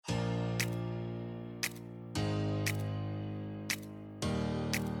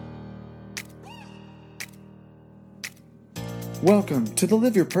Welcome to the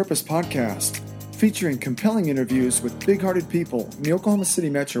Live Your Purpose podcast, featuring compelling interviews with big-hearted people in the Oklahoma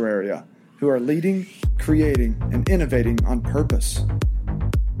City metro area who are leading, creating, and innovating on purpose.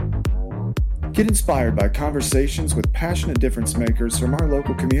 Get inspired by conversations with passionate difference makers from our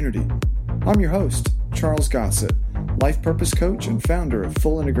local community. I'm your host, Charles Gossett, life purpose coach and founder of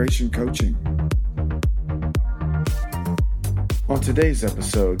Full Integration Coaching. On today's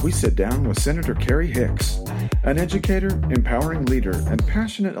episode, we sit down with Senator Carrie Hicks, an educator, empowering leader, and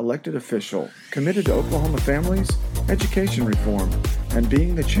passionate elected official committed to Oklahoma families, education reform, and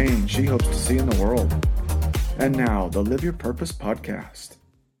being the change she hopes to see in the world. And now, the Live Your Purpose podcast.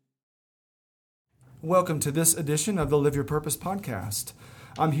 Welcome to this edition of the Live Your Purpose podcast.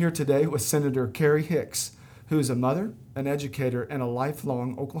 I'm here today with Senator Carrie Hicks, who is a mother, an educator, and a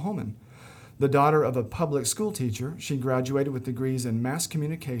lifelong Oklahoman. The daughter of a public school teacher, she graduated with degrees in mass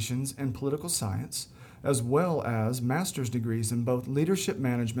communications and political science, as well as master's degrees in both leadership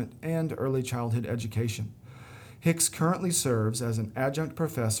management and early childhood education. Hicks currently serves as an adjunct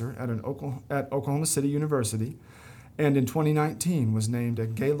professor at Oklahoma City University, and in 2019 was named a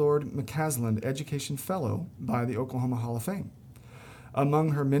Gaylord McCasland Education Fellow by the Oklahoma Hall of Fame.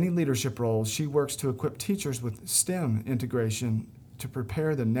 Among her many leadership roles, she works to equip teachers with STEM integration to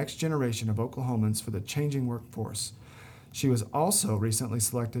prepare the next generation of Oklahomans for the changing workforce. She was also recently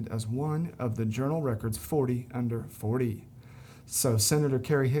selected as one of the Journal Record's 40 under 40. So, Senator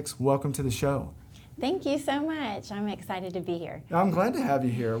Carrie Hicks, welcome to the show. Thank you so much. I'm excited to be here. I'm glad to have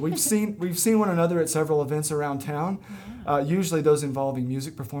you here. We've seen one another at several events around town, usually those involving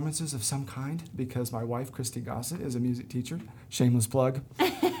music performances of some kind, because my wife, Christy Gossett, is a music teacher. Shameless plug.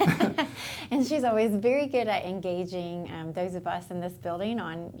 And she's always very good at engaging those of us in this building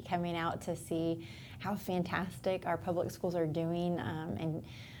on coming out to see how fantastic our public schools are doing. And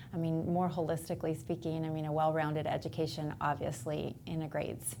I mean, more holistically speaking, a well-rounded education obviously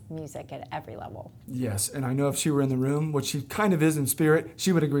integrates music at every level. Yes, and I know if she were in the room, which she kind of is in spirit,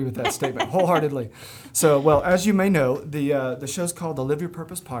 she would agree with that statement wholeheartedly. So, well, as you may know, the show's called the Live Your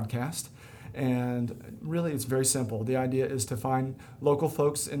Purpose podcast. And really, it's very simple. The idea is to find local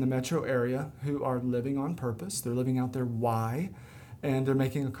folks in the metro area who are living on purpose. They're living out their why, and they're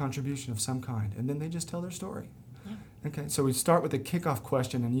making a contribution of some kind. And then they just tell their story. Yeah. Okay, so we start with a kickoff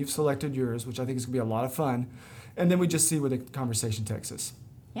question, and you've selected yours, which I think is going to be a lot of fun. And then we just see where the conversation takes us.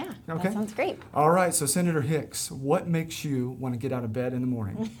 Yeah, okay? That sounds great. All right, so Senator Hicks, what makes you want to get out of bed in the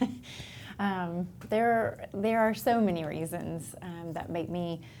morning? There are so many reasons that make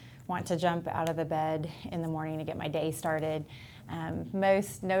me want to jump out of the bed in the morning to get my day started.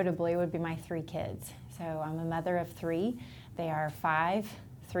 Most notably would be my 3 kids. So I'm a mother of 3. They are 5,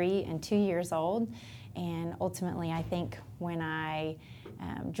 3, and 2 years old. And ultimately, I think when I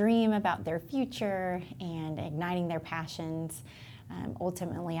dream about their future and igniting their passions,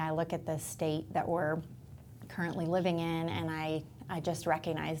 ultimately I look at the state that we're currently living in, and I just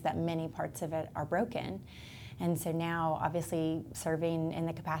recognize that many parts of it are broken. And so now, obviously, serving in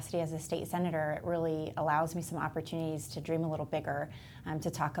the capacity as a state senator, it really allows me some opportunities to dream a little bigger, to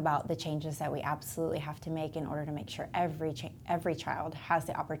talk about the changes that we absolutely have to make in order to make sure every child has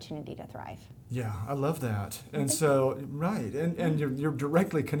the opportunity to thrive. Yeah, I love that. And so, right, and you're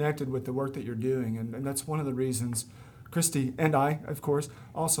directly connected with the work that you're doing, and that's one of the reasons Christy and I, of course,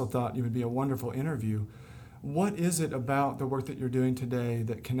 also thought you would be a wonderful interview. What is it about the work that you're doing today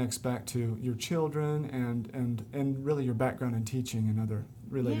that connects back to your children and really your background in teaching and other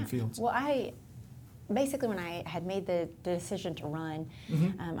related fields? Well, basically when I had made the decision to run,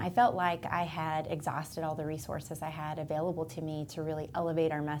 I felt like I had exhausted all the resources I had available to me to really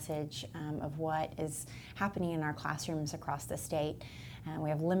elevate our message of what is happening in our classrooms across the state. We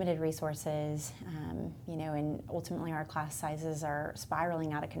have limited resources, and ultimately our class sizes are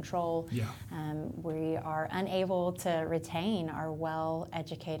spiraling out of control. Yeah. We are unable to retain our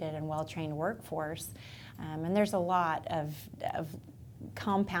well-educated and well-trained workforce, and there's a lot of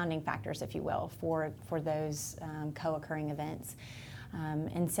compounding factors, if you will, for those co-occurring events.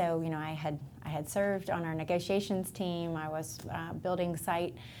 And so, I had served on our negotiations team. I was building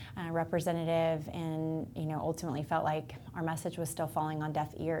site representative, and ultimately felt like our message was still falling on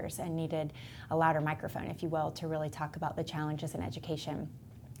deaf ears and needed a louder microphone, if you will, to really talk about the challenges in education.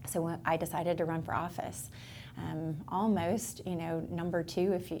 So I decided to run for office. Almost, number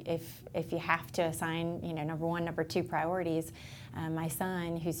 2, if you have to assign, number 1, number 2 priorities. My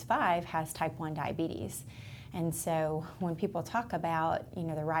son, who's 5, has type 1 diabetes. And so when people talk about,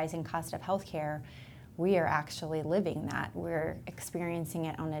 the rising cost of healthcare, we are actually living that. We're experiencing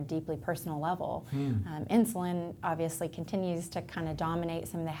it on a deeply personal level. Insulin obviously continues to kind of dominate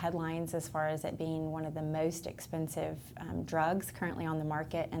some of the headlines as far as it being one of the most expensive drugs currently on the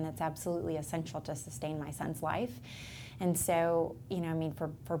market, and it's absolutely essential to sustain my son's life. And so,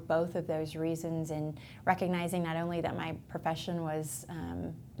 for both of those reasons, and recognizing not only that my profession was,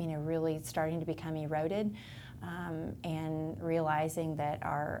 really starting to become eroded, and realizing that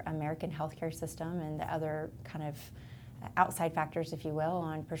our American healthcare system and the other kind of outside factors, if you will,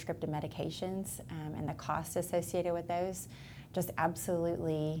 on prescriptive medications and the cost associated with those, just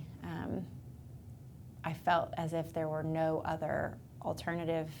absolutely, I felt as if there were no other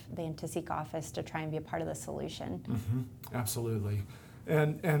alternative than to seek office to try and be a part of the solution. Absolutely.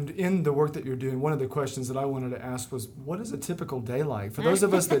 And in the work that you're doing, one of the questions that I wanted to ask was, what is a typical day like? For those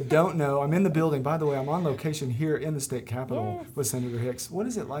of us that don't know, I'm in the building. By the way, I'm on location here in the state capitol with Senator Hicks. What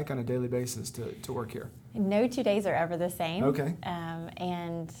is it like on a daily basis to work here? No 2 days are ever the same. Okay.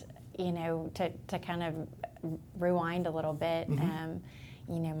 And, to kind of rewind a little bit,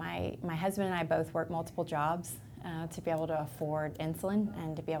 my husband and I both work multiple jobs to be able to afford insulin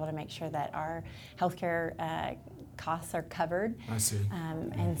and to be able to make sure that our healthcare costs are covered. I see.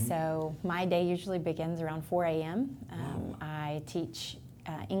 And so my day usually begins around 4 a.m. I teach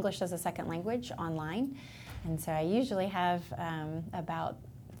English as a second language online, and so I usually have about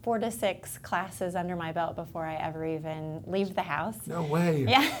 4 to 6 classes under my belt before I ever even leave the house. No way.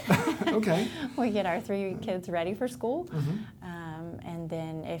 Yeah. Okay. We get our 3 kids ready for school. And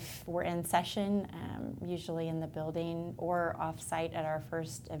then if we're in session, usually in the building or off-site at our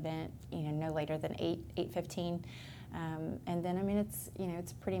first event, no later than 8:15. And then,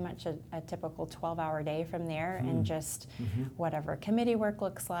 it's pretty much a typical 12-hour day from there, and just whatever committee work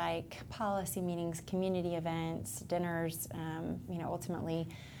looks like, policy meetings, community events, dinners, ultimately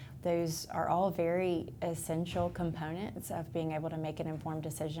those are all very essential components of being able to make an informed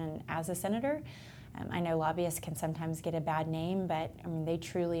decision as a senator. I know lobbyists can sometimes get a bad name, but they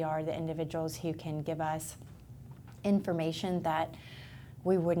truly are the individuals who can give us information that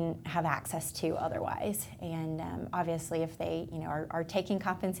we wouldn't have access to otherwise. And obviously, if they are taking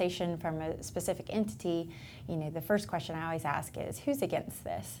compensation from a specific entity, the first question I always ask is, who's against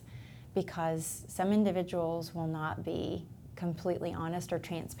this? Because some individuals will not be completely honest or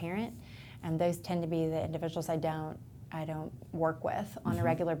transparent, and those tend to be the individuals I don't work with on a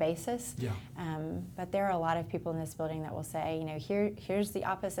regular basis. Yeah. But there are a lot of people in this building that will say, here's the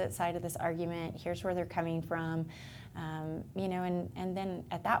opposite side of this argument, here's where they're coming from, and then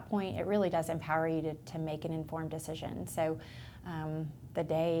at that point, it really does empower you to make an informed decision. So the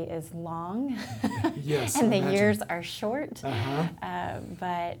day is long, yes, and the imagine. years are short, Uh-huh.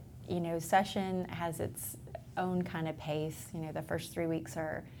 but session has its own kind of pace. The first 3 weeks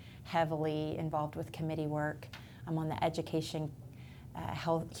are heavily involved with committee work. I'm on the Education,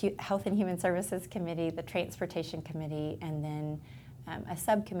 Health and Human Services Committee, the Transportation Committee, and then a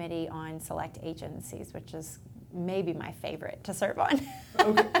subcommittee on select agencies, which is maybe my favorite to serve on.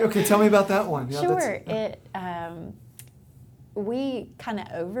 Okay, tell me about that one. Yeah, Sure. We kind of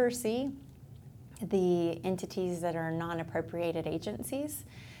oversee the entities that are non-appropriated agencies.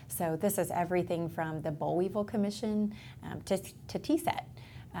 So this is everything from the Boll Weevil Commission to TSET.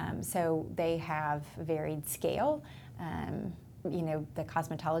 So they have varied scale. The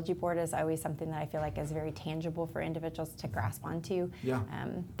cosmetology board is always something that I feel like is very tangible for individuals to grasp onto. Yeah.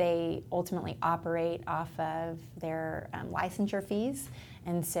 They ultimately operate off of their licensure fees,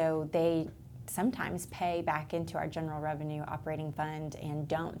 and so they sometimes pay back into our general revenue operating fund and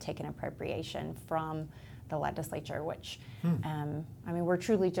don't take an appropriation from the legislature, which, we're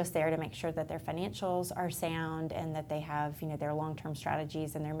truly just there to make sure that their financials are sound and that they have, their long-term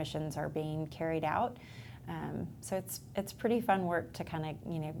strategies and their missions are being carried out. So it's pretty fun work to kind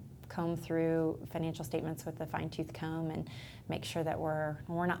of, comb through financial statements with a fine-tooth comb and make sure that we're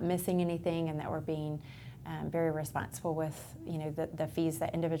not missing anything and that we're being very responsible with, the fees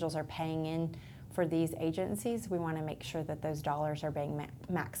that individuals are paying in for these agencies. We want to make sure that those dollars are being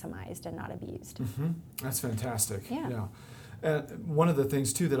maximized and not abused. That's fantastic. Yeah. One of the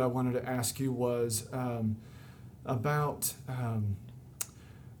things, too, that I wanted to ask you was about,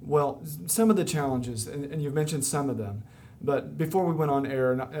 some of the challenges, and you've mentioned some of them. But before we went on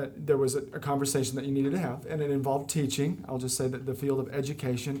air, there was a conversation that you needed to have, and it involved teaching. I'll just say that the field of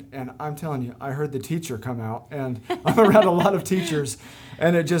education, and I'm telling you, I heard the teacher come out, and I'm around a lot of teachers,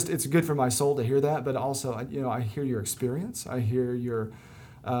 and it's good for my soul to hear that, but also, I hear your experience, I hear your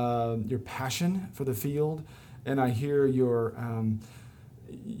passion for the field, and I hear your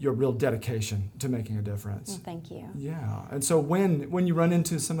your real dedication to making a difference. Well, thank you. Yeah. And so when you run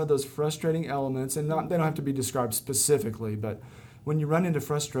into some of those frustrating elements, and they don't have to be described specifically, but when you run into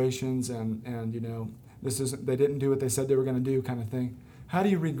frustrations and they didn't do what they said they were going to do kind of thing, how do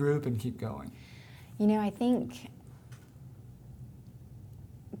you regroup and keep going? I think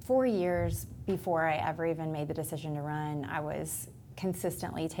 4 years before I ever even made the decision to run, I was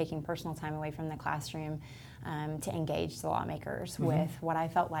consistently taking personal time away from the classroom to engage the lawmakers with what I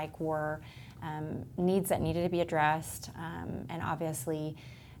felt like were needs that needed to be addressed. And obviously,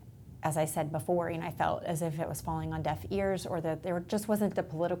 as I said before, I felt as if it was falling on deaf ears, or that there just wasn't the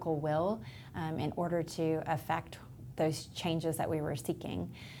political will in order to affect those changes that we were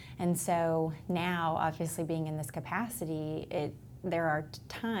seeking. And so now, obviously, being in this capacity, there are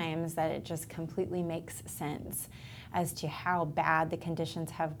times that it just completely makes sense as to how bad the conditions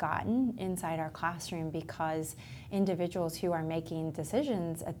have gotten inside our classroom, because individuals who are making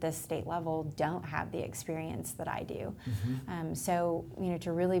decisions at this state level don't have the experience that I do. So,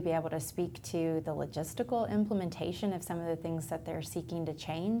 to really be able to speak to the logistical implementation of some of the things that they're seeking to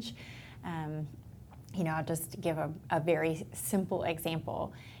change, I'll just give a very simple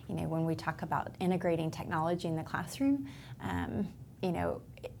example. When we talk about integrating technology in the classroom,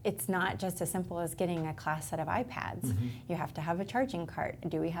 it's not just as simple as getting a class set of iPads. You have to have a charging cart.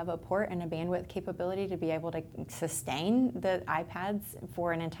 Do we have a port and a bandwidth capability to be able to sustain the iPads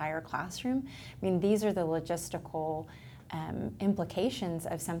for an entire classroom? These are the logistical implications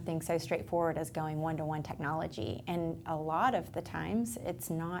of something so straightforward as going one-to-one technology. And a lot of the times, it's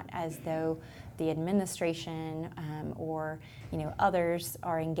not as though the administration or others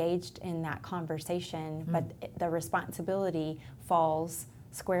are engaged in that conversation, but the responsibility falls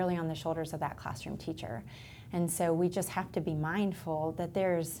squarely on the shoulders of that classroom teacher. And so we just have to be mindful that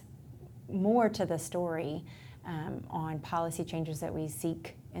there's more to the story on policy changes that we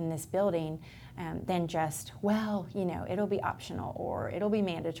seek in this building than just, it'll be optional, or it'll be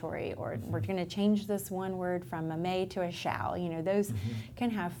mandatory, or we're going to change this one word from a may to a shall. Those can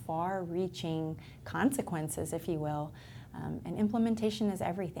have far-reaching consequences, if you will. And implementation is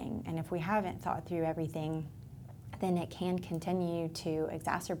everything. And if we haven't thought through everything, then it can continue to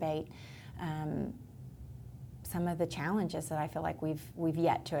exacerbate some of the challenges that I feel like we've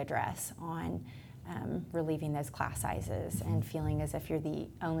yet to address on relieving those class sizes and feeling as if you're the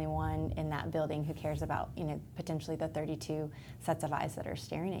only one in that building who cares about potentially the 32 sets of eyes that are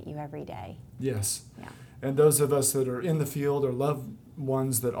staring at you every day. Yes. Yeah. And those of us that are in the field or love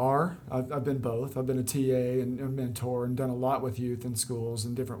ones that are, I've been both. I've been a TA and a mentor and done a lot with youth in schools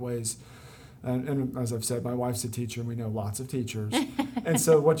in different ways. And as I've said, my wife's a teacher, and we know lots of teachers. And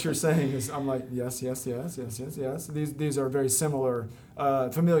so what you're saying is, I'm like, yes. These are very similar,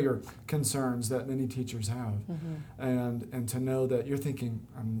 familiar concerns that many teachers have. And to know that you're thinking,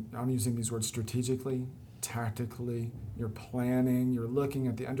 I'm using these words strategically, tactically, you're planning, you're looking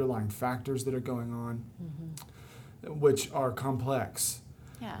at the underlying factors that are going on, which are complex.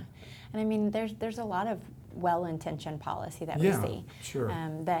 Yeah. And there's a lot of well-intentioned policy that we see. Sure.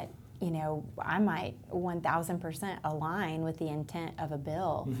 That I might 1,000% align with the intent of a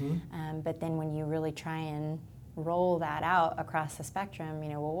bill, but then when you really try and roll that out across the spectrum,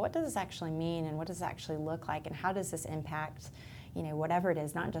 what does this actually mean, and what does it actually look like, and how does this impact, whatever it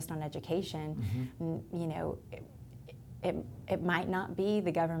is, not just on education, it might not be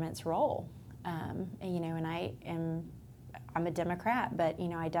the government's role, and I'm a Democrat, but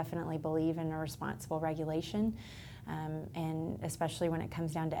I definitely believe in a responsible regulation. And especially when it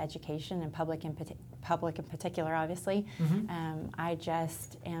comes down to education and public in particular, obviously, I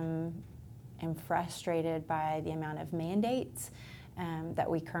just am frustrated by the amount of mandates that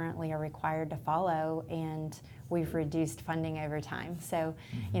we currently are required to follow, and we've reduced funding over time. So,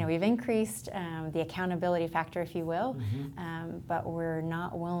 we've increased the accountability factor, if you will, but we're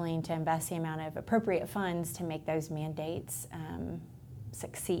not willing to invest the amount of appropriate funds to make those mandates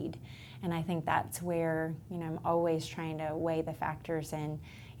succeed. And I think that's where, I'm always trying to weigh the factors in.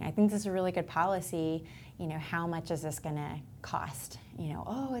 I think this is a really good policy. How much is this going to cost?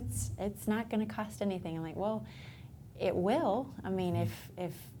 It's not going to cost anything. I'm like, well, it will.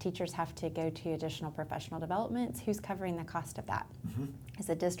 If teachers have to go to additional professional developments, who's covering the cost of that? Is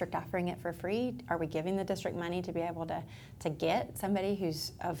the district offering it for free? Are we giving the district money to be able to get somebody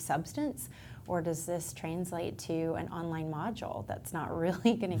who's of substance? Or does this translate to an online module that's not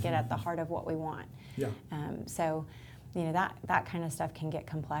really going to get at the heart of what we want? Yeah. So, that kind of stuff can get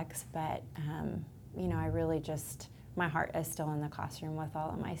complex, but, I really just, my heart is still in the classroom with all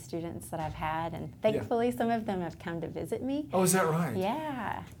of my students that I've had, and thankfully some of them have come to visit me. Oh, is that right?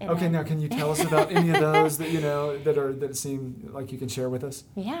 Yeah. Okay, now can you tell us about any of those that seem like you can share with us?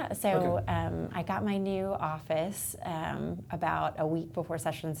 Yeah, so I got my new office about a week before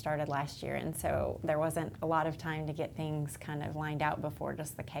session started last year, and so there wasn't a lot of time to get things kind of lined out before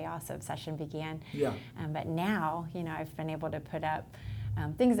just the chaos of session began. Yeah. But now, I've been able to put up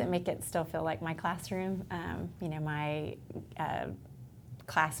things that make it still feel like my classroom. My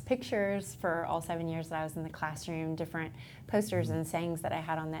class pictures for all 7 years that I was in the classroom, different posters and sayings that I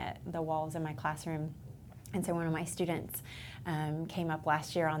had on the walls in my classroom. And so one of my students came up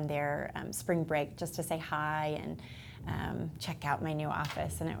last year on their spring break just to say hi and check out my new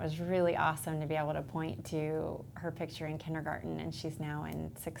office, and it was really awesome to be able to point to her picture in kindergarten, and she's now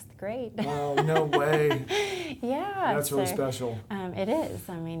in 6th grade. Oh, no way. Yeah. That's really special. It is.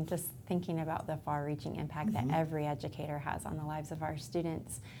 I mean, just thinking about the far-reaching impact that every educator has on the lives of our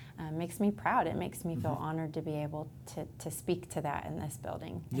students makes me proud. It makes me feel honored to be able to speak to that in this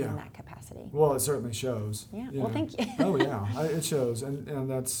building and in that capacity. Well, it certainly shows. Yeah. Well, thank you. Oh, yeah. It shows, and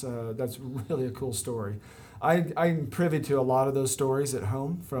that's really a cool story. I'm privy to a lot of those stories at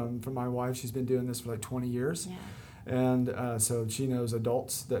home from my wife. She's been doing this for like 20 years. Yeah. And so she knows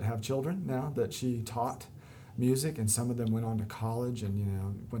adults that have children now that she taught music, and some of them went on to college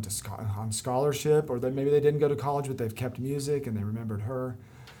and went to on scholarship, or maybe they didn't go to college, but they've kept music and they remembered her.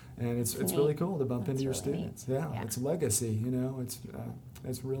 And it's really cool to bump into your students. Yeah, it's a legacy.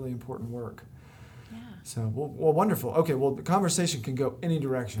 It's really important work. Yeah. So well, wonderful. Okay, well, the conversation can go any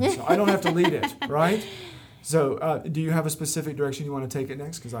direction, so I don't have to lead it, right? So, do you have a specific direction you want to take it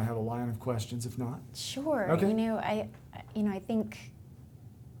next? Because I have a line of questions. If not, sure. Okay. I think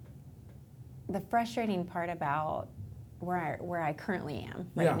the frustrating part about where I currently am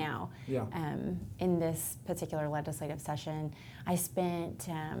right now, in this particular legislative session, I spent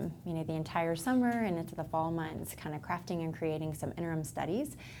the entire summer and into the fall months kind of crafting and creating some interim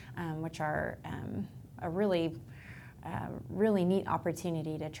studies, which are a really neat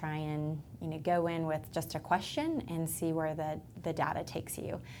opportunity to try and go in with just a question and see where the data takes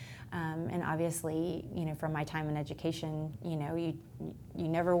you. And obviously, from my time in education, you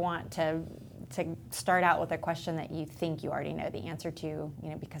never want to start out with a question that you think you already know the answer to,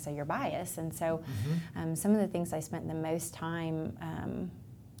 because of your bias. And so some of the things I spent the most time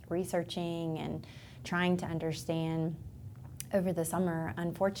researching and trying to understand over the summer,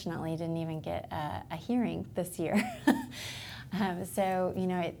 unfortunately, didn't even get a hearing this year. So,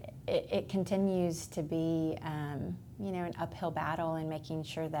 it continues to be, an uphill battle in making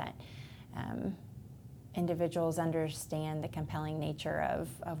sure that individuals understand the compelling nature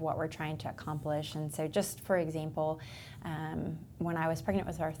of what we're trying to accomplish. And so just for example, when I was pregnant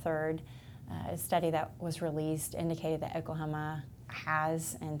with our third, a study that was released indicated that Oklahoma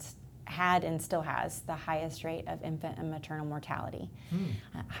had and still has the highest rate of infant and maternal mortality,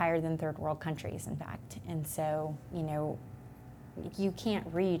 higher than third world countries, in fact. And so, you can't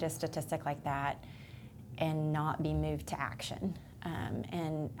read a statistic like that and not be moved to action.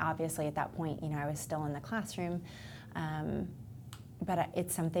 And obviously at that point, I was still in the classroom, but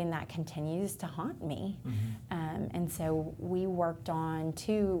it's something that continues to haunt me. And so we worked on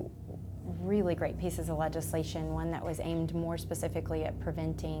 2 really great pieces of legislation, one that was aimed more specifically at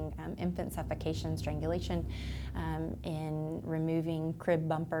preventing infant suffocation, strangulation, in removing crib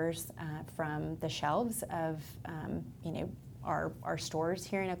bumpers from the shelves of our stores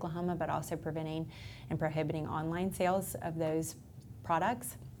here in Oklahoma, but also preventing and prohibiting online sales of those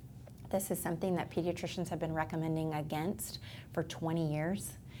products. This is something that pediatricians have been recommending against for 20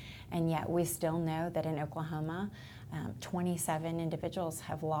 years, and yet we still know that in Oklahoma, 27 individuals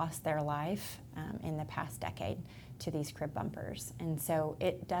have lost their life in the past decade to these crib bumpers. And so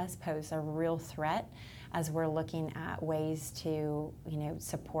it does pose a real threat as we're looking at ways to,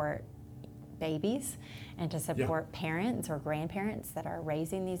 support babies and to support parents or grandparents that are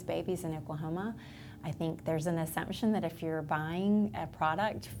raising these babies in Oklahoma. I think there's an assumption that if you're buying a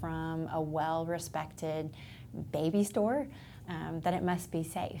product from a well-respected baby store, that it must be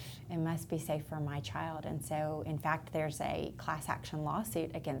safe. It must be safe for my child. And so, in fact, there's a class action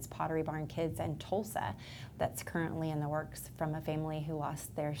lawsuit against Pottery Barn Kids in Tulsa that's currently in the works from a family who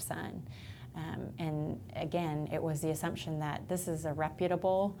lost their son. And again, it was the assumption that this is a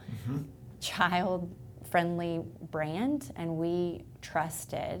reputable, child-friendly brand, and we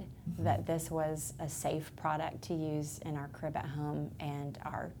trusted that this was a safe product to use in our crib at home, and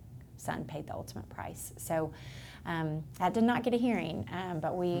our son paid the ultimate price. So that did not get a hearing,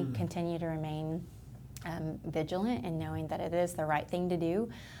 but we continue to remain vigilant in knowing that it is the right thing to do,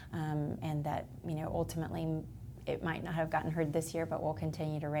 and that ultimately it might not have gotten heard this year, but we'll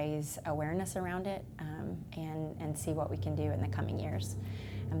continue to raise awareness around it and see what we can do in the coming years.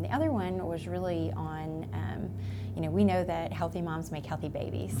 The other one was really on, we know that healthy moms make healthy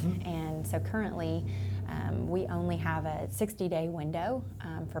babies. Mm-hmm. And so currently we only have a 60-day window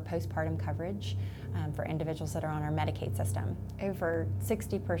for postpartum coverage for individuals that are on our Medicaid system. Over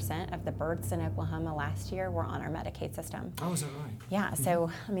 60% of the births in Oklahoma last year were on our Medicaid system. Oh, is that right? Yeah, mm-hmm.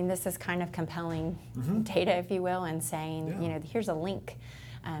 So this is kind of compelling mm-hmm. data, if you will, and saying, yeah. Here's a link.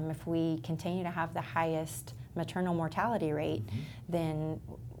 If we continue to have the highest maternal mortality rate, mm-hmm. then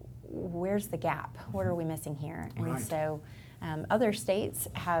where's the gap? What are we missing here? And right. so other states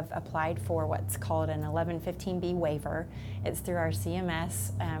have applied for what's called an 1115B waiver. It's through our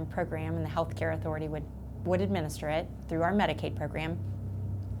CMS program, and the Healthcare Authority would administer it through our Medicaid program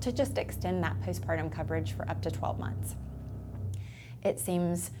to just extend that postpartum coverage for up to 12 months. It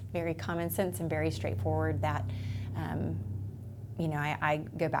seems very common sense and very straightforward that, I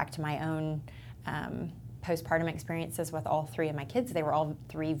go back to my own postpartum experiences with all three of my kids. They were all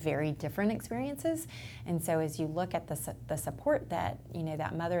three very different experiences. And so as you look at the support that,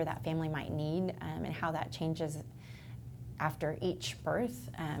 that mother, that family might need and how that changes after each birth,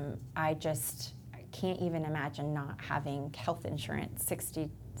 I can't even imagine not having health insurance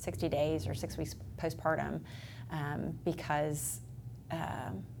 60 days or 6 weeks postpartum because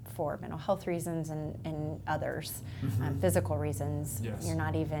for mental health reasons and others, mm-hmm. Physical reasons. Yes. You're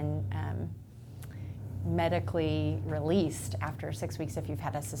not even medically released after 6 weeks if you've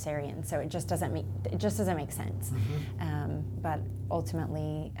had a cesarean. So it just doesn't make sense. Mm-hmm. But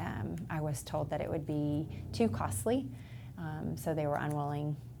ultimately, I was told that it would be too costly, so they were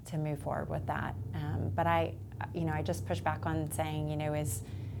unwilling to move forward with that. But I just push back on saying,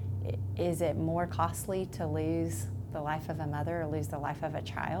 is it more costly to lose the life of a mother or lose the life of a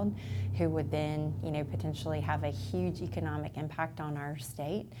child who would then, potentially have a huge economic impact on our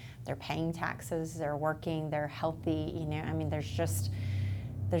state? They're paying taxes, they're working, they're healthy,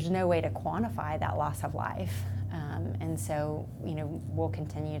 there's no way to quantify that loss of life. And so, we'll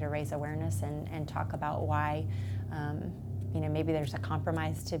continue to raise awareness and talk about why, maybe there's a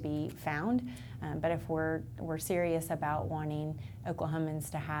compromise to be found. But if we're serious about wanting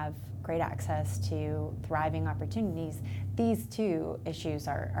Oklahomans to have great access to thriving opportunities, these two issues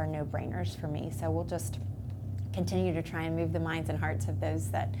are no-brainers for me. So we'll just continue to try and move the minds and hearts of those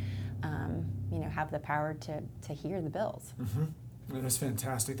that, have the power to hear the bills. Mm-hmm. Well, that's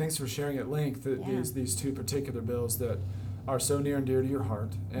fantastic. Thanks for sharing at length these two particular bills that are so near and dear to your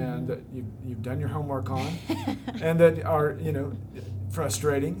heart, and that you've done your homework on, and that are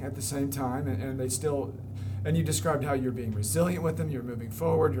frustrating at the same time, and they still. And you described how you're being resilient with them. You're moving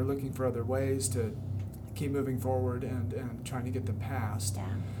forward. You're looking for other ways to keep moving forward and trying to get them passed. Yeah.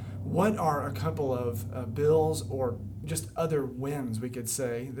 What are a couple of bills or just other wins, we could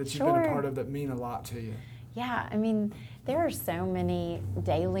say, that you've been a part of that mean a lot to you? Yeah, there are so many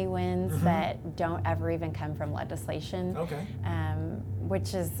daily wins mm-hmm. that don't ever even come from legislation. Okay.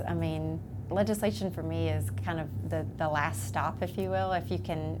 Which is, legislation for me is kind of the last stop, if you will. If you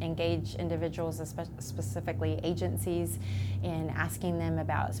can engage individuals, specifically agencies, in asking them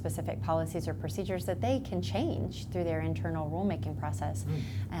about specific policies or procedures that they can change through their internal rulemaking process,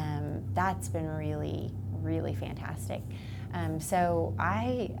 that's been really, really fantastic. So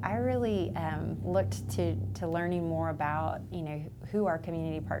I really looked to learning more about who our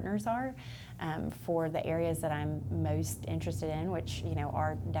community partners are for the areas that I'm most interested in, which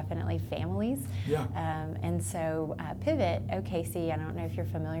are definitely families. Yeah. And so Pivot OKC, I don't know if you're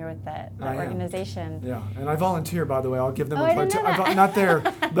familiar with that organization. Yeah, and I volunteer, by the way. I'll give them a plug. Not there,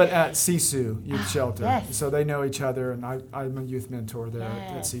 but at CSU Youth Shelter. Yes. So they know each other, and I'm a youth mentor there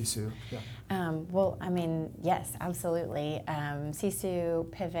at Yes. CSU. Yeah. Yes, absolutely.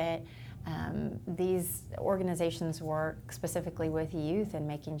 CSU, Pivot, these organizations work specifically with youth and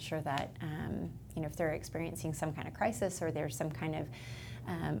making sure that, if they're experiencing some kind of crisis or there's some kind of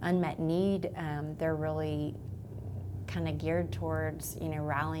unmet need, they're really kind of geared towards,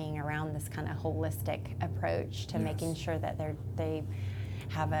 rallying around this kind of holistic approach to making sure that they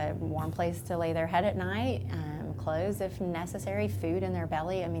have a warm place to lay their head at night, clothes if necessary, food in their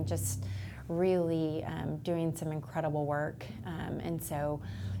belly. Just really doing some incredible work. And so,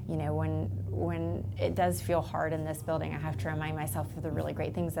 when it does feel hard in this building, I have to remind myself of the really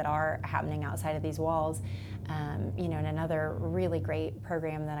great things that are happening outside of these walls. And another really great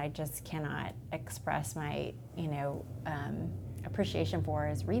program that I just cannot express my, appreciation for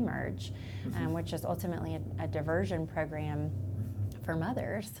is Remerge, which is ultimately a diversion program for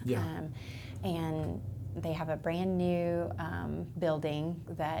mothers. Yeah. And they have a brand new building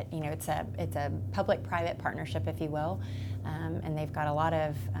that, it's a public-private partnership, if you will, and they've got a lot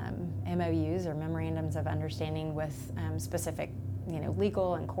of MOUs or memorandums of understanding with specific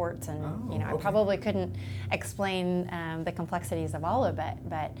legal and courts, and I probably couldn't explain the complexities of all of it,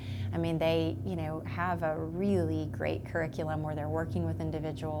 but I mean they have a really great curriculum where they're working with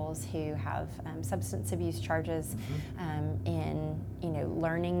individuals who have substance abuse charges, in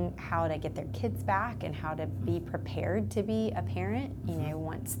learning how to get their kids back and how to be prepared to be a parent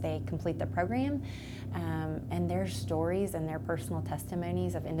once they complete the program, and their stories and their personal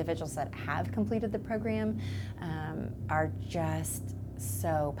testimonies of individuals that have completed the program are just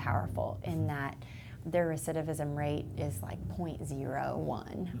so powerful in that their recidivism rate is like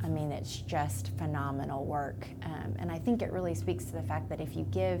 0.01. I mean, it's just phenomenal work. And I think it really speaks to the fact that if you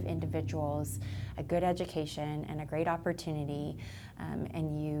give individuals a good education and a great opportunity,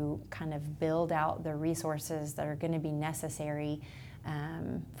 and you kind of build out the resources that are going to be necessary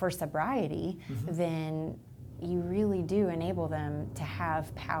for sobriety, then you really do enable them to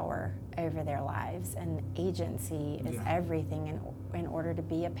have power over their lives, and agency is everything in order to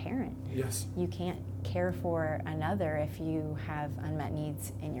be a parent. Yes. You can't care for another if you have unmet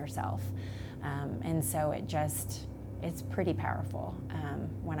needs in yourself. And so it's pretty powerful.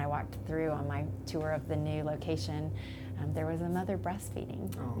 When I walked through on my tour of the new location, there was a mother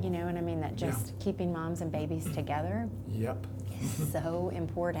breastfeeding, you know what I mean? That just keeping moms and babies together is so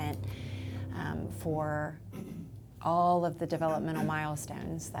important for all of the developmental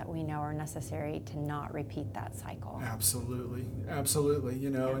milestones that we know are necessary to not repeat that cycle. Absolutely.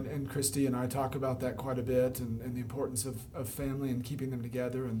 And Christy and I talk about that quite a bit, and the importance of family and keeping them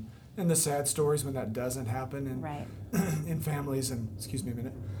together, and the sad stories when that doesn't happen in families. And excuse me a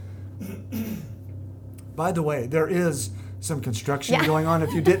minute. By the way, there is some construction going on,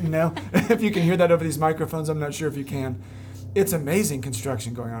 if you didn't know. If you can hear that over these microphones, I'm not sure if you can. It's amazing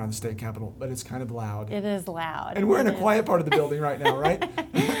construction going on in the state capitol, but it's kind of loud. It is loud. And we're in a quiet part of the building right now, right?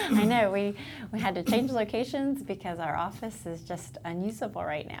 I know. We had to change locations because our office is just unusable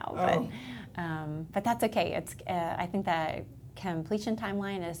right now. But that's okay. It's I think the completion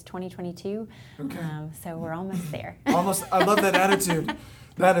timeline is 2022. Okay. So we're almost there. Almost. I love that attitude.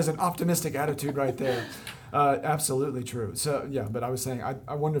 That is an optimistic attitude right there. Absolutely true. So yeah, but I was saying,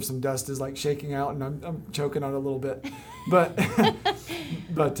 I wonder if some dust is like shaking out, and I'm choking on it a little bit, but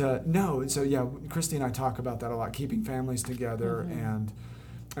no. So yeah, Christy and I talk about that a lot, keeping families together and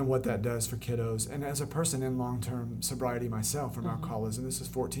what that does for kiddos. And as a person in long-term sobriety myself from alcoholism, this is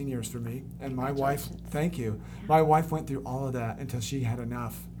 14 years for me. And my wife, thank you. My wife went through all of that until she had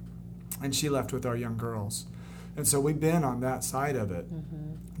enough, and she left with our young girls. And so we've been on that side of it.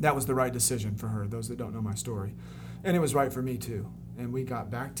 That was the right decision for her, those that don't know my story. And it was right for me too. And we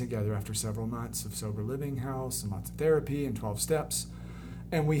got back together after several months of sober living house and lots of therapy and 12 steps.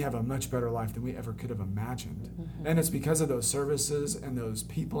 And we have a much better life than we ever could have imagined. And it's because of those services and those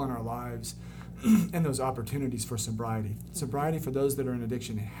people in our lives and those opportunities for sobriety. Sobriety for those that are in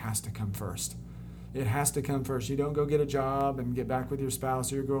addiction, it has to come first. It has to come first. You don't go get a job and get back with your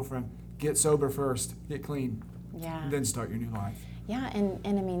spouse or your girlfriend. Get sober first. Get clean. Then start your new life. Yeah, and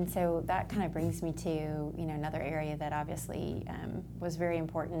I mean, so that kind of brings me to another area that obviously was very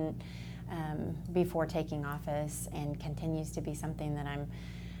important before taking office, and continues to be something that I'm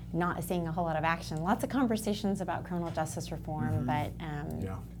not seeing a whole lot of action. Lots of conversations about criminal justice reform, but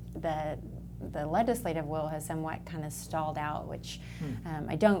the legislative will has somewhat kind of stalled out, which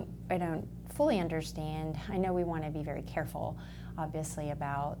I don't fully understand. I know we want to be very careful, obviously,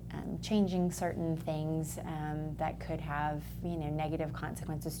 about changing certain things that could have negative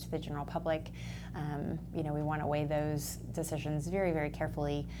consequences to the general public. We want to weigh those decisions very, very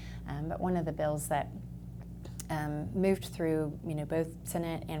carefully. But one of the bills that moved through both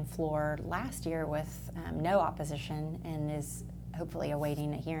Senate and floor last year with no opposition, and is hopefully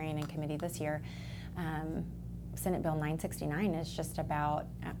awaiting a hearing in committee this year. Senate Bill 969 is just about,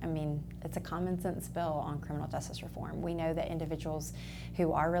 it's a common sense bill on criminal justice reform. We know that individuals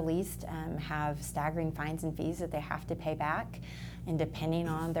who are released have staggering fines and fees that they have to pay back, and depending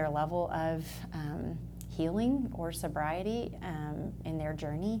on their level of healing or sobriety in their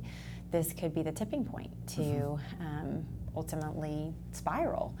journey, this could be the tipping point to ultimately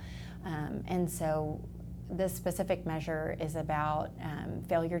spiral. And so this specific measure is about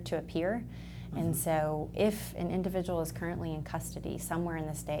failure to appear. And so if an individual is currently in custody somewhere in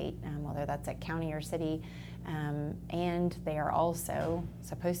the state, whether that's a county or city, and they are also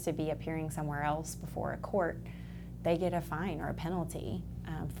supposed to be appearing somewhere else before a court, they get a fine or a penalty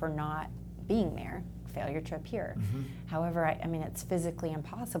for not being there failure to appear. However, I mean, it's physically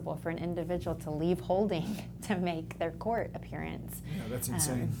impossible for an individual to leave holding to make their court appearance. Yeah, that's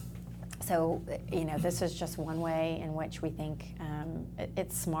insane. So, this is just one way in which we think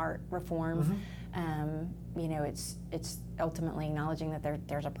it's smart reform. It's ultimately acknowledging that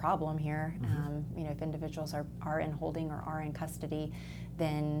there's a problem here. If individuals are in holding or are in custody,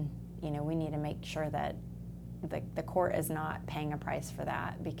 then we need to make sure that the court is not paying a price for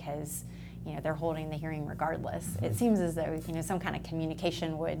that, because they're holding the hearing regardless. It seems as though some kind of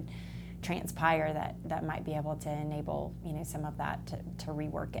communication would transpire that might be able to enable some of that to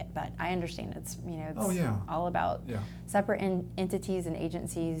rework it. But I understand it's all about separate entities and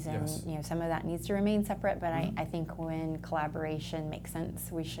agencies, and some of that needs to remain separate. But I think when collaboration makes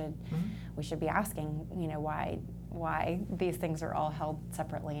sense, we should be asking why these things are all held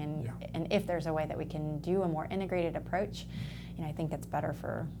separately, and if there's a way that we can do a more integrated approach, I think it's better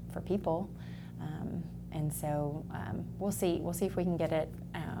for people. And so we'll see if we can get it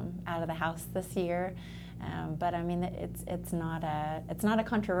out of the House this year. But I mean, it's not a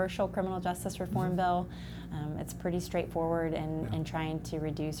controversial criminal justice reform bill. It's pretty straightforward in trying to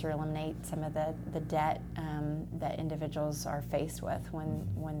reduce or eliminate some of the debt that individuals are faced with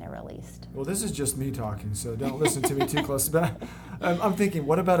when they're released. Well, this is just me talking, so don't listen to me too close. But I'm thinking,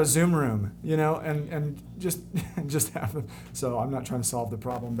 what about a Zoom room? And just have them. So I'm not trying to solve the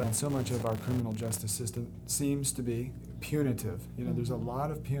problem, but so much of our criminal justice system seems to be punitive. There's a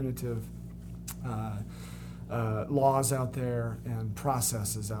lot of punitive laws out there and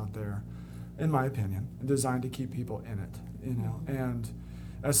processes out there, in my opinion, designed to keep people in it. And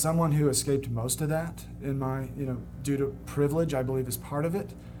as someone who escaped most of that in my, due to privilege, I believe is part of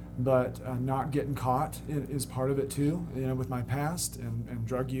it, but not getting caught is part of it too, with my past and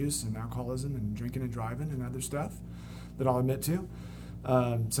drug use and alcoholism and drinking and driving and other stuff that I'll admit to.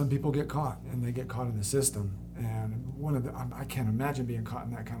 Some people get caught, and they get caught in the system. And I can't imagine being caught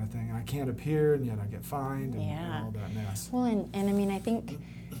in that kind of thing. And I can't appear, and yet I get fined and all that mess. Well, and I mean, I think,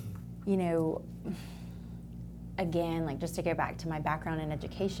 again, like just to go back to my background in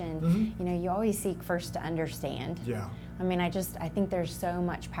education, you always seek first to understand. Yeah. I mean, I think there's so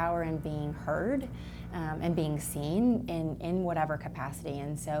much power in being heard and being seen in whatever capacity.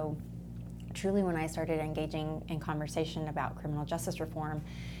 And so truly, when I started engaging in conversation about criminal justice reform,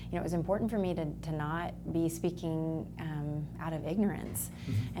 it was important for me to not be speaking out of ignorance.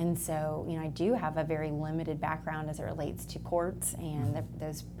 And so, I do have a very limited background as it relates to courts and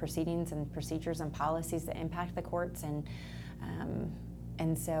those proceedings and procedures and policies that impact the courts.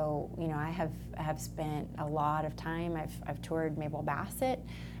 And so, I have spent a lot of time. I've toured Mabel Bassett,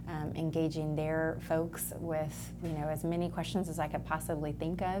 engaging their folks with as many questions as I could possibly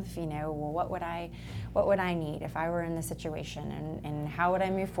think of. Well, what would I need if I were in this situation, and how would I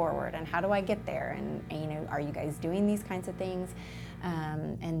move forward, and how do I get there, and are you guys doing these kinds of things?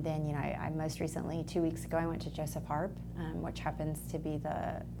 And then I most recently 2 weeks ago I went to Joseph Harp, which happens to be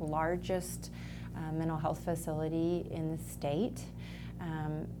the largest mental health facility in the state.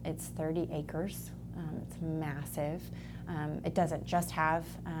 It's 30 acres. It's massive. It doesn't just have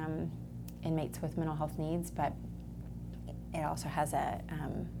inmates with mental health needs, but it also has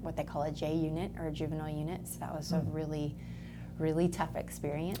what they call a J unit, or a juvenile unit. So that was a really, really tough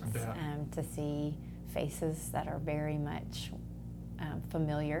experience to see faces that are very much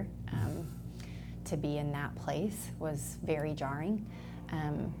familiar. To be in that place was very jarring.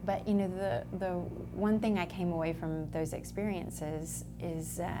 But the one thing I came away from those experiences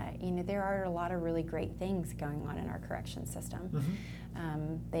is there are a lot of really great things going on in our correction system.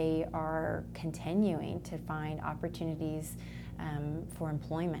 They are continuing to find opportunities for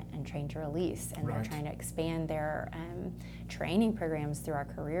employment and train to release, and they're trying to expand their training programs through our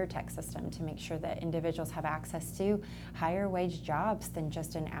career tech system to make sure that individuals have access to higher wage jobs than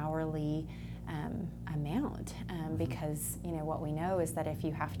just an hourly amount, because what we know is that if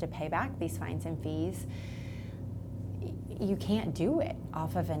you have to pay back these fines and fees, you can't do it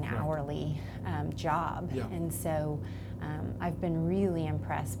off of an hourly job. And so I've been really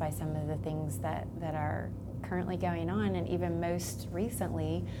impressed by some of the things that are currently going on, and even most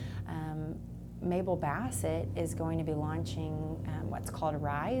recently, Mabel Bassett is going to be launching what's called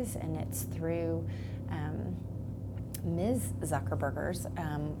RISE, and it's through Ms. Zuckerberger's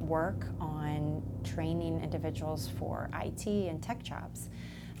work on training individuals for IT and tech jobs,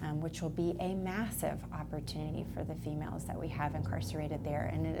 which will be a massive opportunity for the females that we have incarcerated there,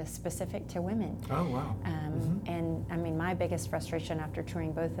 and it is specific to women. Oh, wow. And I mean, my biggest frustration after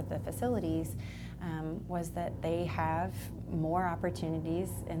touring both of the facilities was that they have more opportunities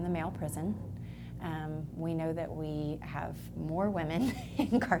in the male prison. We know that we have more women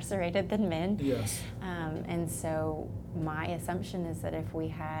incarcerated than men. Yes. And so my assumption is that if we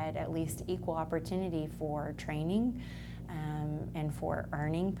had at least equal opportunity for training and for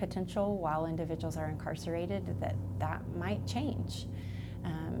earning potential while individuals are incarcerated, that might change.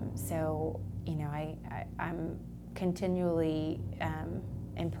 So, I'm continually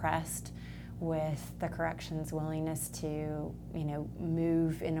impressed with the corrections' willingness to,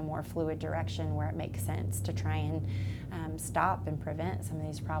 move in a more fluid direction where it makes sense to try and stop and prevent some of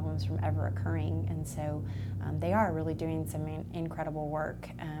these problems from ever occurring. And so they are really doing some incredible work.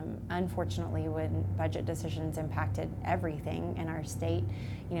 Unfortunately, when budget decisions impacted everything in our state,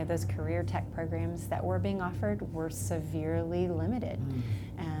 those career tech programs that were being offered were severely limited.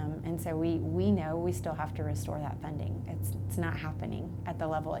 And so we know we still have to restore that funding. It's not happening at the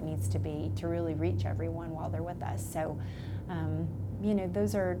level it needs to be to really reach everyone while they're with us. So,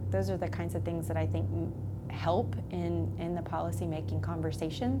 those are the kinds of things that I think help in the policy making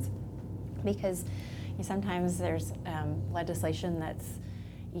conversations, because sometimes there's legislation that's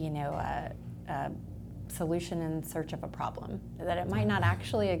a solution in search of a problem, that it might not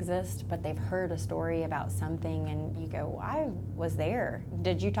actually exist, but they've heard a story about something and you go, I was there,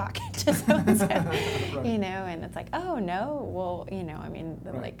 did you talk to so-and-so? Right. And it's like, oh no, well,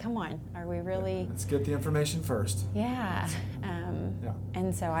 right. Like, come on, are we really? Let's get the information first. Yeah.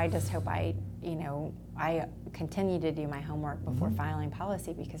 And so I just hope I continue to do my homework before filing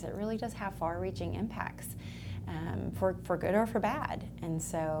policy, because it really does have far-reaching impacts, for good or for bad. And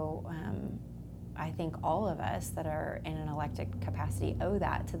so I think all of us that are in an elected capacity owe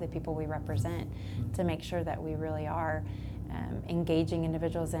that to the people we represent, to make sure that we really are engaging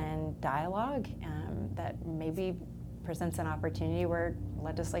individuals in dialogue that maybe presents an opportunity where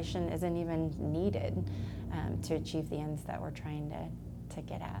legislation isn't even needed to achieve the ends that we're trying to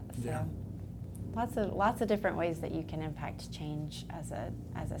get at. So. Yeah. Lots of different ways that you can impact change as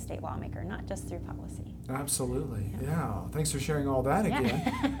a state lawmaker, not just through policy. Absolutely, yeah. Thanks for sharing all that again.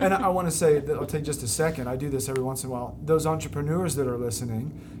 Yeah. And I want to say that I'll take just a second. I do this every once in a while. Those entrepreneurs that are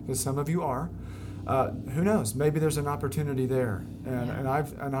listening, because some of you are, who knows? Maybe there's an opportunity there. And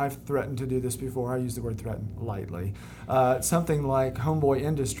I've threatened to do this before. I use the word threaten lightly. Something like Homeboy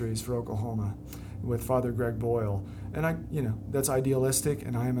Industries for Oklahoma, with Father Greg Boyle. And that's idealistic,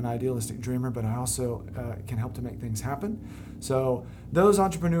 and I am an idealistic dreamer, but I also can help to make things happen. So those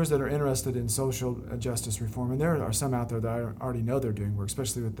entrepreneurs that are interested in social justice reform, and there are some out there that I already know they're doing work,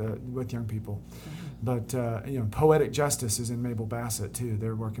 especially with young people. But Poetic Justice is in Mabel Bassett too.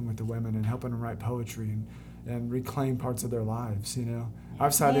 They're working with the women and helping them write poetry and reclaim parts of their lives.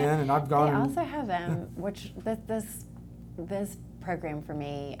 I've sat in and I've gone. They also have which this program for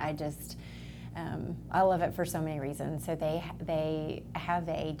me, I love it for so many reasons. So they have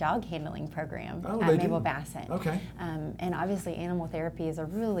a dog handling program at Mabel Bassett. Okay. And obviously animal therapy is a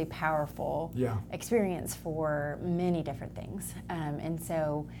really powerful experience for many different things. And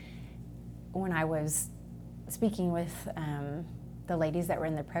so when I was speaking with the ladies that were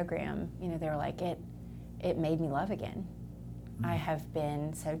in the program, they were like, it made me love again. I have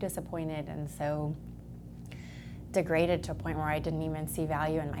been so disappointed and so degraded to a point where I didn't even see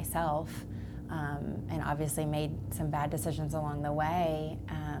value in myself. And obviously made some bad decisions along the way,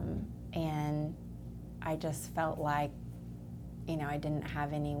 and I just felt like, I didn't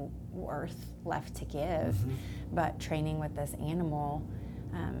have any worth left to give. But training with this animal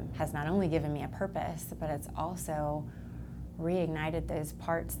has not only given me a purpose, but it's also reignited those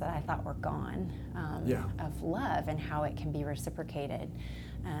parts that I thought were gone of love and how it can be reciprocated.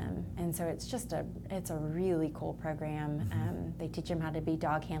 And so it's a really cool program. They teach them how to be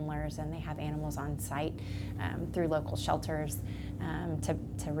dog handlers, and they have animals on site through local shelters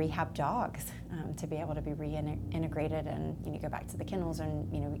to rehab dogs, to be able to be reintegrated and go back to the kennels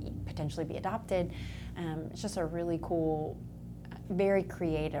and potentially be adopted. It's just a really cool, very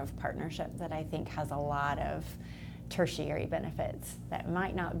creative partnership that I think has a lot of tertiary benefits that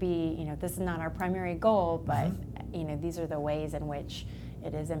might not be, this is not our primary goal, but these are the ways in which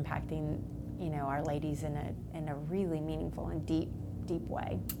it is impacting, our ladies in a really meaningful and deep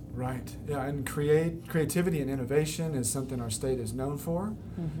way. Right. Yeah, and creativity and innovation is something our state is known for,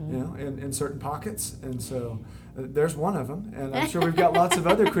 in certain pockets, and so there's one of them, and I'm sure we've got lots of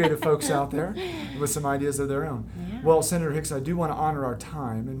other creative folks out there with some ideas of their own. Yeah. Well, Senator Hicks, I do want to honor our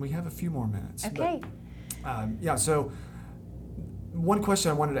time, and we have a few more minutes. Okay. But, so one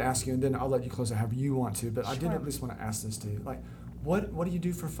question I wanted to ask you, and then I'll let you close it however you want to, but sure. I did at least want to ask this to you. What do you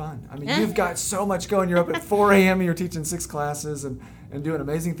do for fun? I mean, you've got so much going. You're up at 4 a.m. You're teaching 6 classes and doing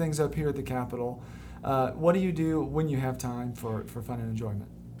amazing things up here at the Capitol. What do you do when you have time for fun and enjoyment?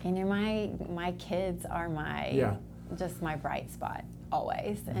 My kids are just my bright spot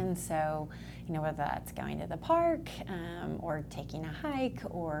always. And so, whether that's going to the park or taking a hike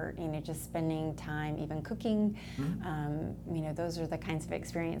or, just spending time even cooking, those are the kinds of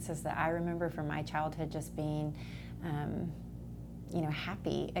experiences that I remember from my childhood just being,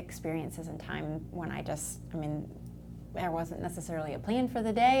 happy experiences and time when there wasn't necessarily a plan for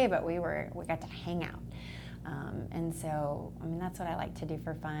the day, but we got to hang out. And so, that's what I like to do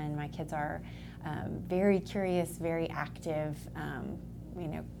for fun. My kids are very curious, very active,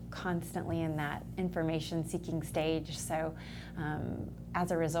 constantly in that information-seeking stage. So,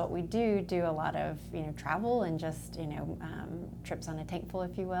 as a result, we do a lot of, travel and just, trips on a tankful,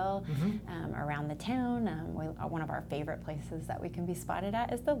 if you will, around the town. One of our favorite places that we can be spotted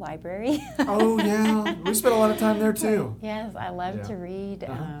at is the library. Oh, yeah. We spent a lot of time there, too. Yes, I love to read.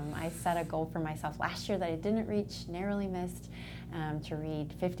 I set a goal for myself last year that I didn't reach, narrowly missed, to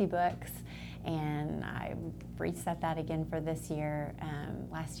read 50 books. And I reset that again for this year.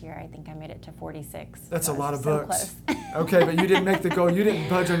 Last year, I think I made it to 46. That's a lot of books. Okay, but you didn't make the goal. You didn't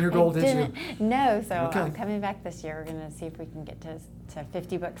budge on your goal, did you? No, so I'm coming back this year. We're going to see if we can get to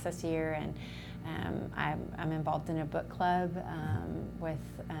 50 books this year. And I'm involved in a book club with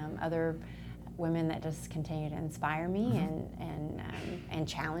other women that just continue to inspire me and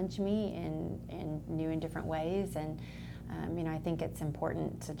challenge me in new and different ways. And, I think it's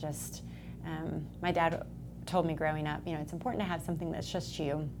important to just... my dad told me growing up, it's important to have something that's just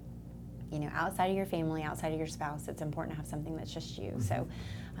you, outside of your family, outside of your spouse. It's important to have something that's just you. So,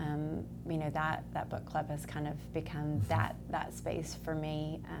 that book club has kind of become that space for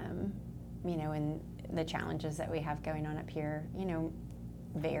me, and the challenges that we have going on up here,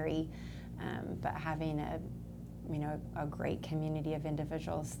 vary, but having a great community of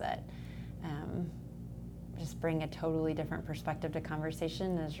individuals that, just bring a totally different perspective to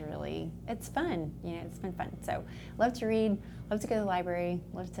conversation it's fun. It's been fun. So love to read, love to go to the library,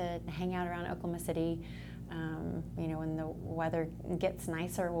 love to hang out around Oklahoma City. When the weather gets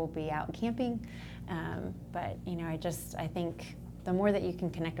nicer, we'll be out camping. But, I think the more that you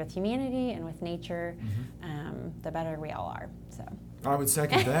can connect with humanity and with nature, the better we all are. So I would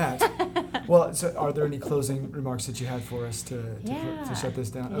second that. Well, so are there any closing remarks that you had for us to shut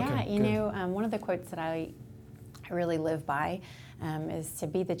this down? Yeah, okay, one of the quotes that I really live by is to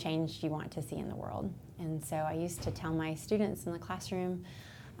be the change you want to see in the world. And so I used to tell my students in the classroom,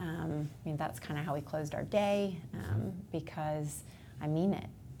 that's kind of how we closed our day, because I mean it,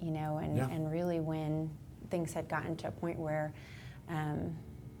 and really when things had gotten to a point where,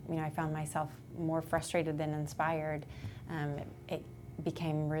 I found myself more frustrated than inspired, it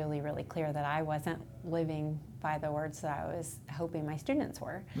became really, really clear that I wasn't living by the words that I was hoping my students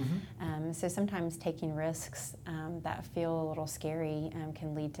were. So sometimes taking risks that feel a little scary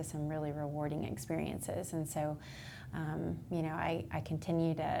can lead to some really rewarding experiences. And so, I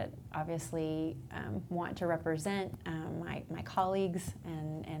continue to obviously want to represent my colleagues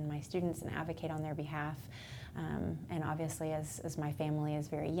and my students and advocate on their behalf. And obviously, as my family is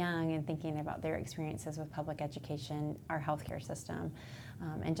very young and thinking about their experiences with public education, our healthcare system,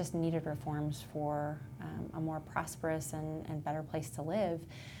 and just needed reforms for a more prosperous and better place to live,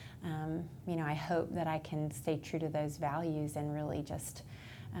 I hope that I can stay true to those values and really just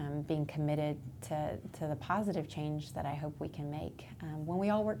being committed to the positive change that I hope we can make when we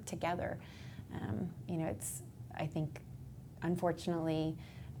all work together. I think, unfortunately,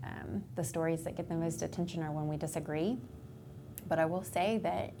 the stories that get the most attention are when we disagree. But I will say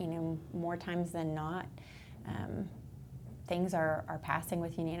that, more times than not, things are passing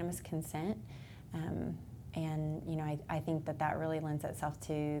with unanimous consent. And I think that really lends itself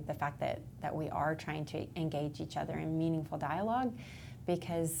to the fact that we are trying to engage each other in meaningful dialogue,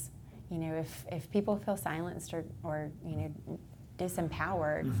 because, if people feel silenced or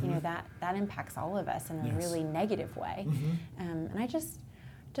disempowered, that impacts all of us in a really negative way. And I just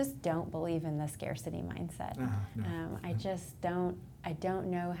don't believe in the scarcity mindset. I don't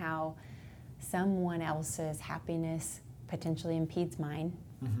know how someone else's happiness potentially impedes mine.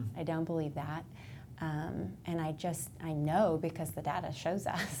 I don't believe that. And I know, because the data shows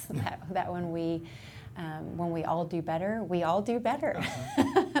us that when we all do better, we all do better.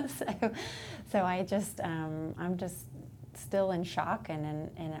 So I'm just still in shock and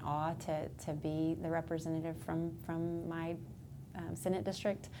in awe to be the representative from my Senate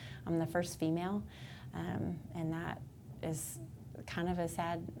district. I'm the first female, and that is kind of a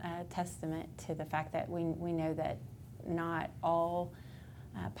sad testament to the fact that we know that not all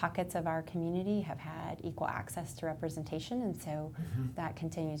pockets of our community have had equal access to representation, and so that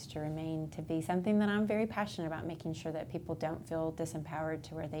continues to remain to be something that I'm very passionate about, making sure that people don't feel disempowered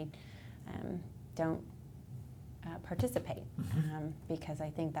to where they don't participate, because I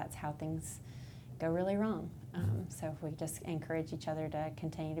think that's how things go really wrong. So if we just encourage each other to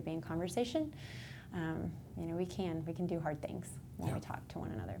continue to be in conversation, we can do hard things when we talk to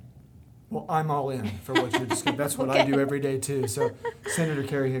one another. Well, I'm all in for what you're discussing. That's what I do every day too. So, Senator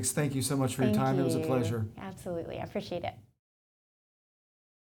Carrie Hicks, thank you so much for your time. It was a pleasure. Absolutely. I appreciate it.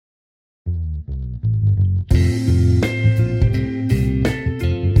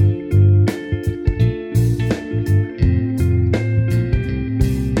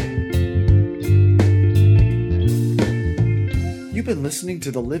 You've been listening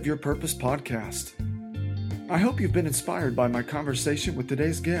to the Live Your Purpose podcast. I hope you've been inspired by my conversation with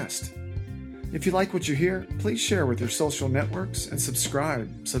today's guest. If you like what you hear, please share with your social networks and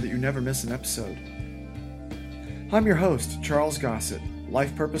subscribe so that you never miss an episode. I'm your host, Charles Gossett,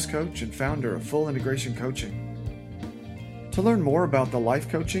 life purpose coach and founder of Full Integration Coaching. To learn more about the life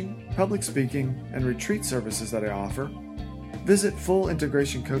coaching, public speaking, and retreat services that I offer, visit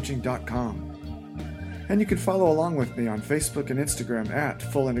fullintegrationcoaching.com. And you can follow along with me on Facebook and Instagram at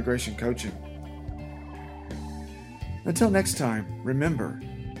Full Integration Coaching. Until next time, remember,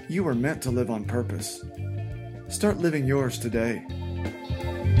 you were meant to live on purpose. Start living yours today.